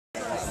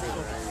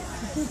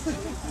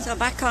So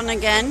back on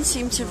again.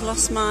 Seem to have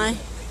lost my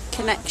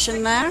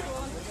connection there.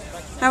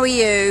 How are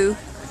you?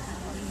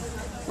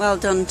 Well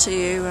done to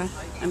you.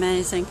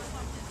 Amazing. Do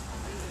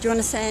you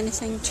want to say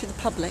anything to the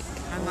public?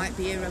 I might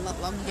be here a lot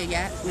longer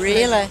yet.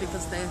 Really?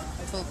 Because they're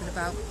talking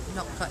about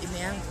not cutting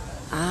me out.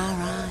 Ah,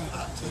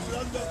 right.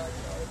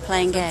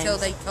 Playing games. Until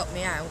they cut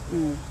me out,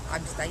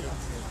 I'm staying.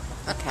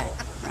 Okay,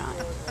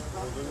 right.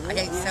 I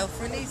ain't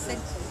self-releasing.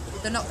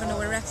 They're not going to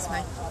arrest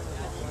me.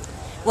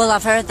 Well,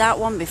 I've heard that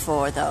one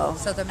before, though.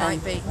 So there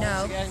might be,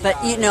 no.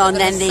 But, you know, and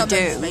then they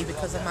do. Me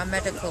because of my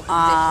medical conditions.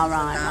 Ah,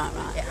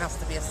 right. It has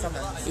to be a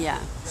summons. Yeah.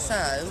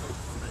 So,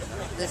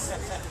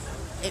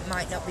 it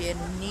might not be a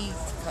need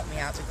to cut me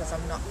out because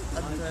I'm not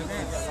under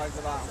arrest.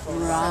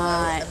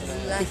 Right. So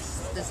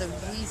unless there's a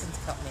reason to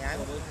cut me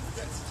out.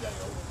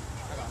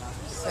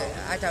 So,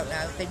 I don't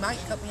know. They might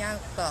cut me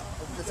out, but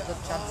there's a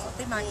good chance that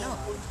they might not.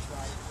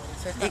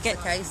 So if that's the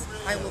case,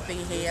 I will be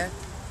here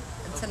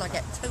until I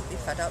get totally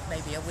fed up,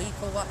 maybe a week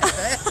or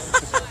whatever,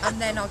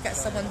 and then I'll get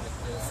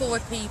 4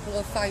 people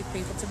or 5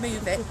 people to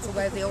move it to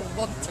where they all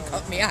want to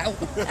cut me out.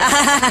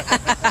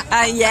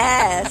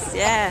 Yes,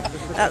 yeah,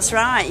 that's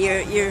right.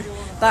 You're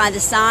by the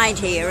side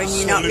here, and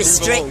you're not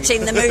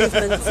restricting the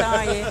movements,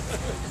 are you?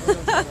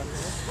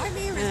 I'm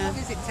here as long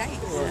as it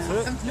takes.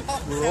 Yeah. I'm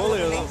not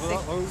self-releasing.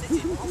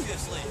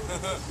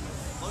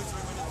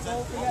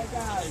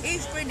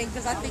 He's grinning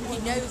because I think he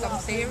knows I'm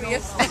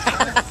serious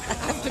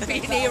after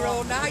being here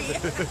all night.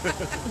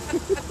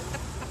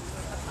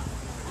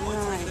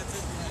 Right.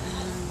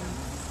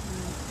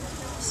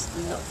 Just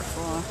look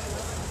for.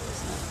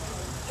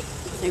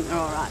 I think we're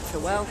all right for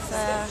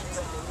welfare.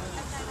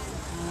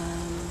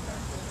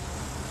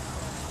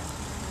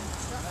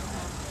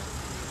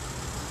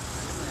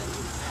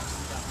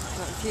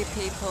 Got a few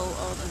people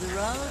over the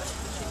road.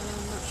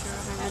 I'm not sure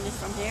how many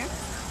from here.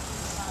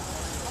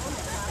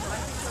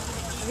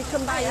 Have you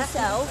come by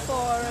yourself,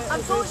 or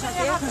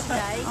unfortunately I have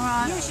today.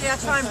 Right. Usually I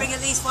try and bring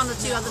at least 1 or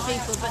 2 other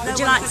people, but would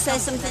you like to say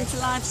something to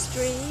live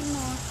stream?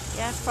 Or,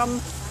 yeah,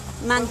 from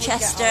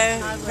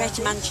Manchester,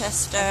 Greater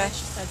Manchester,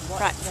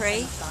 Frack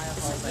Free.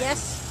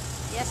 Yes.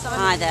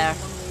 Hi there.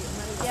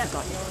 Yeah.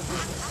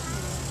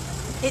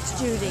 It's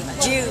Judy.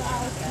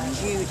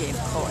 Judy,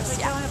 of course,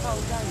 yeah.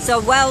 So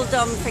well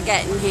done for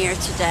getting here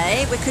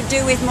today. We could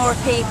do with more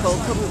people,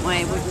 couldn't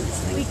we?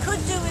 We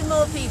could do with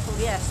more people,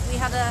 yes. We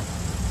had a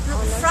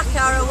Frack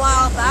a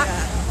while back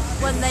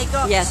when they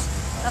got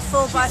a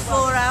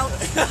 4x4 out,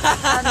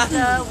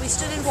 and we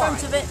stood in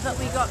front of it, but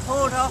we got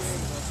hauled off.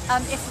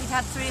 If we'd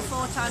had 3 or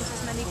 4 times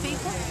as many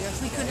people,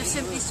 we could have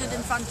simply stood in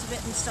front of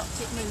it and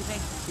stopped it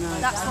moving. Right.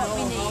 That's what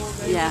we need.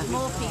 We need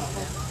more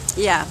people.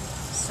 Yeah.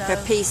 So, for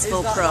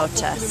peaceful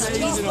protest.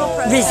 Peaceful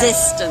protest.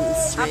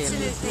 Resistance, really.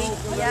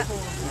 Absolutely, yeah.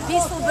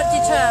 Peaceful but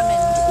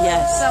determined.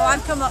 Yes. So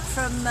I've come up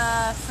from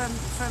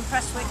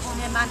Prestwick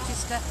near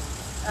Manchester.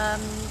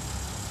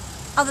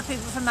 Other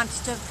people from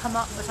Manchester have come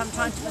up, but I'm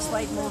trying to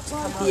persuade more to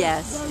come up.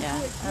 Yes, yeah.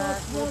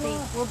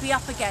 We'll be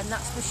up again,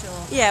 that's for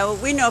sure. Yeah, well,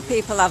 we know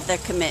people have their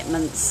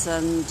commitments,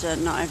 and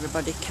not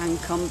everybody can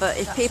come. But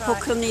if people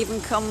couldn't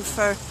even come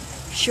for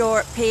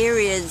short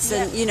periods,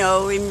 and you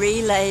know, in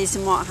relays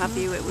and what have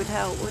you, it would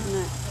help, wouldn't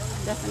it?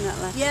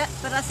 Definitely. Yeah,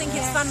 but I think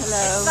it's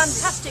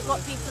fantastic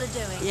what people are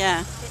doing.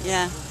 Yeah,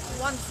 it's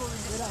wonderful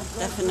resistance.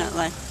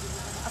 Definitely.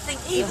 I think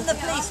even the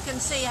police can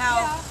see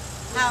how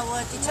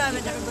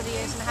determined everybody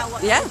is and how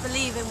they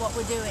believe in what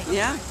we're doing.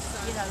 Yeah.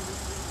 You know,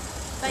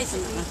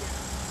 basically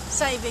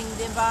saving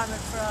the environment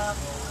for our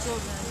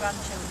children and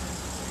grandchildren.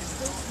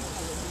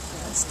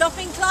 And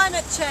stopping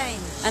climate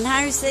change. And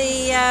how's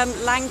the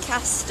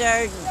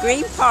Lancaster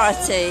Green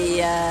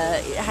Party?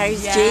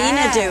 How's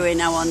Gina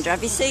doing, I wonder?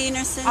 Have you seen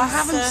her since? I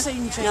haven't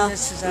seen Gina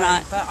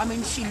today, but I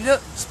mean, she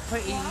looked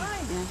pretty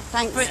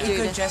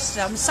good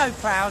yesterday. I'm so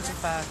proud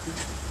of her.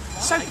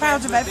 So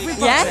proud of everybody.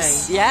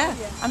 Yes, yeah.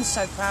 I'm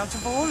so proud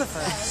of all of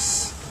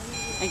us.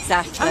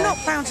 Exactly. I'm not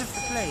proud of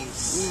the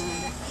police.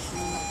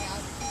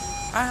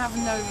 I have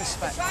no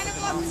respect for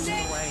them in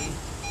the way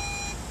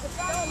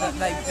that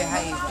they've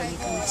behaved and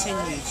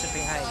continue to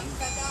behave.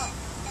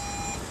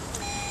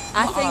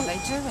 What are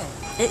they doing?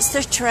 It's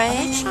their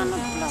training. Are they trying to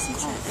block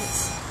off?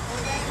 It's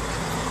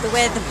the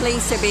way the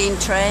police are being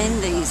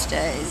trained these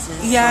days. Is,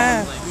 you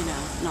know,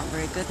 not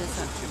very good, is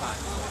it?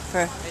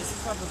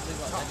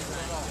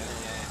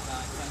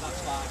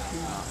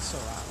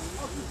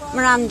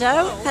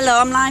 Miranda, hello,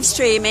 I'm live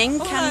streaming.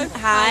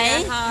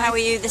 Hi. How are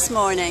you this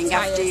morning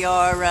after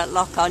your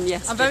Lockon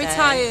yesterday? I'm very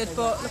tired,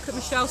 but look at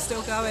Michelle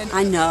still going.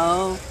 I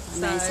know,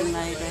 amazing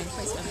lady.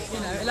 You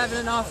know,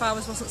 11.5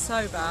 hours wasn't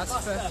so bad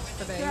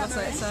for me, was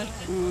it? So,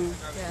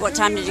 What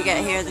time did you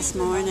get here this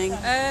morning?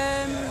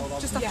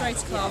 Just after 8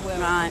 o'clock.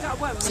 Right.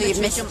 So you've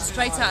missed. Jumped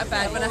straight out of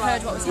bed when I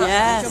heard what was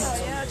happening.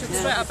 Jumped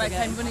straight out of bed,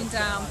 came running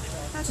down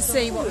to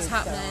see what was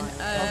happening.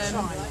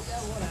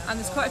 And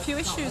there's quite a few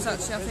issues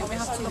actually I think we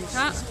have to look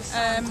at.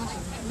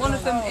 One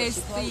of them is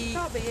the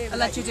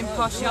alleged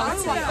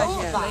impartiality of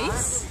the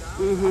police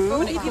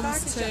when it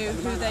comes to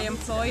who they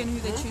employ and who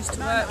they choose to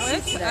work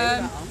with.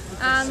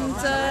 And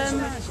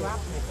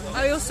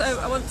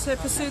I want to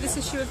pursue this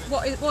issue of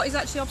what is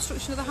actually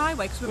obstruction of the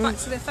highway, because we're back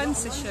to the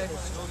fence issue.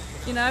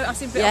 You know, I've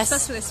been a bit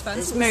obsessed with this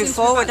fence. It's moved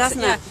forward,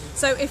 hasn't it? Yeah.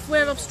 So if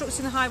we're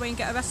obstructing the highway and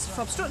get arrested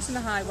for obstructing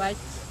the highway,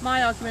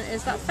 my argument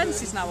is that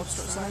fence is now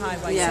obstructing the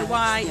highway. Yeah. So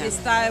why is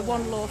there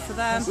one law for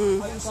them,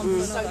 one for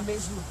another?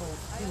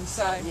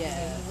 So,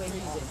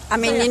 I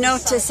mean, you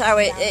notice how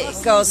it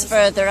goes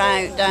further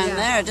out down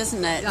there, doesn't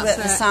it? That's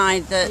the it.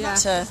 side that,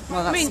 Yeah.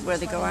 well, that's where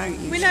they go out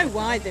usually. we know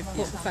why they've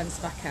put the fence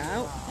back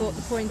out, but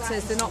the point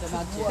is they're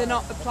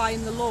not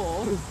applying the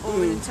law or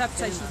an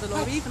interpretation of the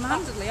law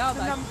even-handedly, are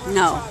they?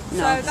 No. So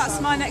that's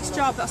my next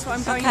job. That's what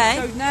I'm going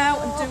to go now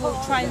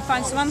and try and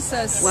find some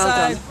answers.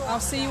 Well done. I'll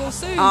see you all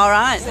soon. All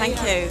right, thank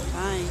you.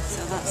 Right,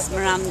 so that's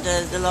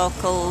Miranda, the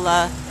local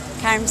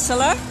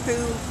councillor who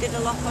did a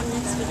lock-on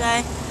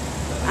yesterday,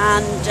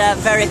 and a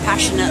very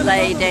passionate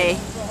lady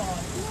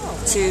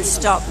to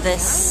stop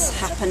this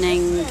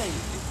happening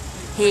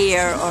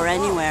here or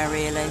anywhere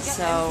really.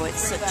 So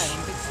it's such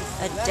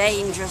a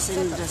dangerous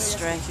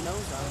industry,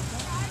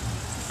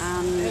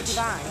 and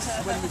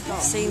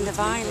seeing the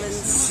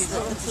violence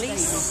that the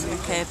police are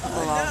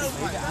capable of.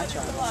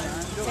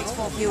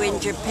 A few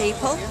injured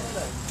people.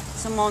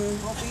 Someone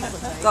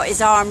got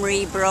his arm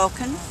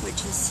re-broken,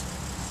 which is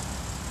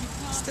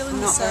Still in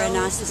not the very cells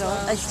nice as at all.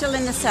 well. They're still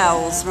in the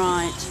cells,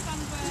 right.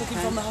 Took him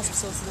from the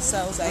hospital to the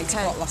cells at 8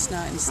 o'clock last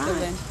night and he's still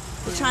in.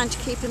 They're trying to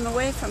keep him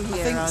away from here,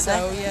 I think are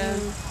so, they? yeah.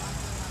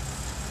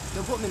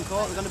 They'll put him in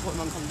court, they're going to put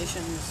him on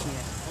conditions.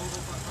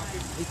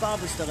 His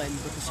Barbara's still in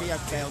because she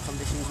had jail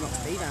conditions not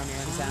to be down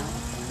here.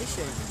 Is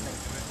she?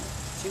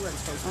 She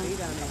wasn't supposed to be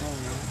down here.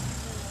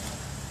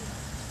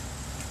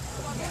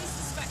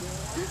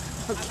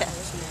 Okay.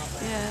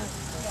 Yeah.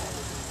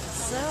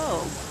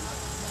 So.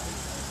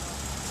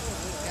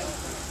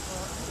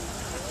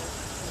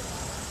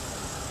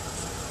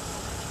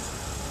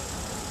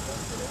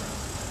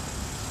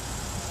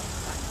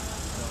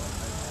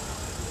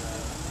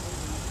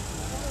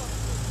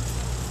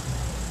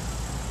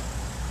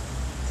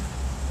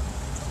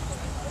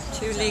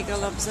 Two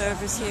legal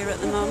observers here at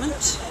the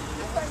moment.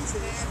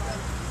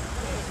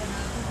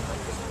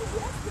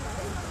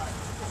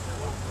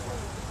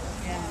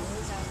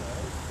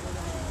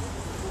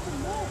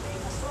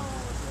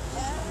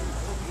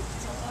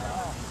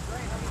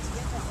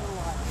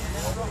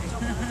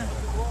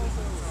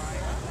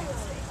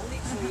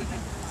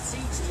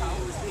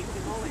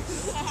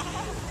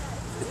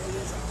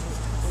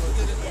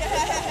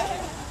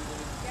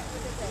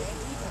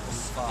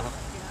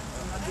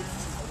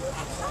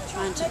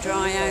 Trying to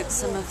dry out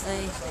some of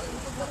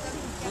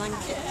the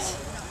blanket.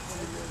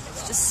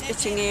 It's just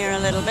spitting here a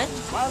little bit.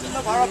 We've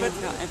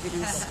got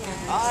evidence.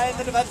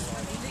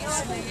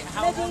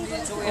 How long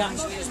until we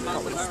actually use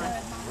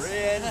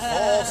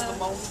reinforce the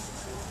moment?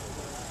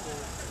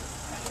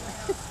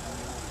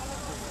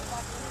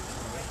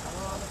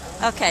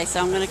 Okay, so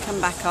I'm going to come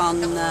back on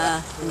in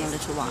a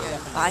little while.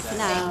 Bye for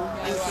now.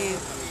 Thank you.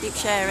 Keep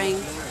sharing.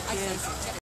 Cheers.